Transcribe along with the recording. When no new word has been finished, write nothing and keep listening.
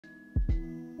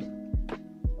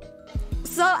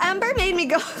So Ember made me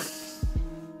go...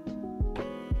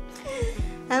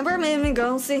 Ember made me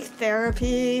go seek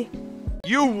therapy.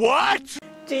 You what?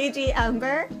 GG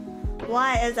Ember.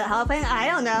 Why is it helping? I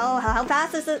don't know. How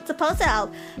fast is it supposed to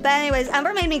help? But anyways,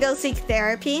 Ember made me go seek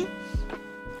therapy.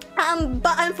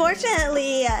 But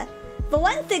unfortunately, the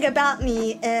one thing about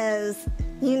me is,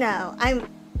 you know, I'm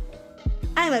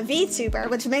a VTuber,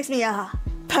 which makes me a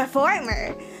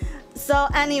performer. So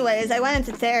anyways, I went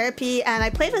into therapy and I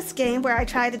played this game where I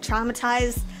tried to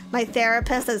traumatize my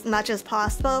therapist as much as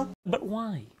possible. But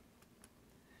why?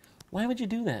 Why would you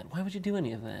do that? Why would you do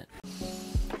any of that?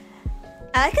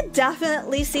 I could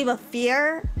definitely see the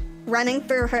fear running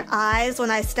through her eyes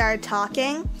when I started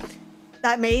talking.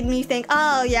 That made me think,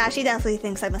 oh yeah, she definitely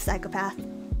thinks I'm a psychopath.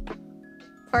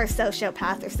 Or a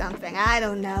sociopath or something. I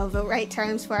don't know the right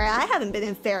terms for it. I haven't been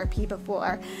in therapy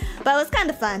before. But it was kind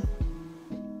of fun.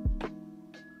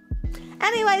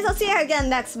 Anyways, I'll see her again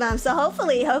next month. So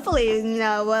hopefully, you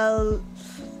know,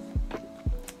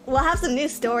 we'll have some new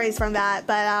stories from that.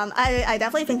 But I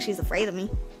definitely think she's afraid of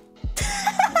me.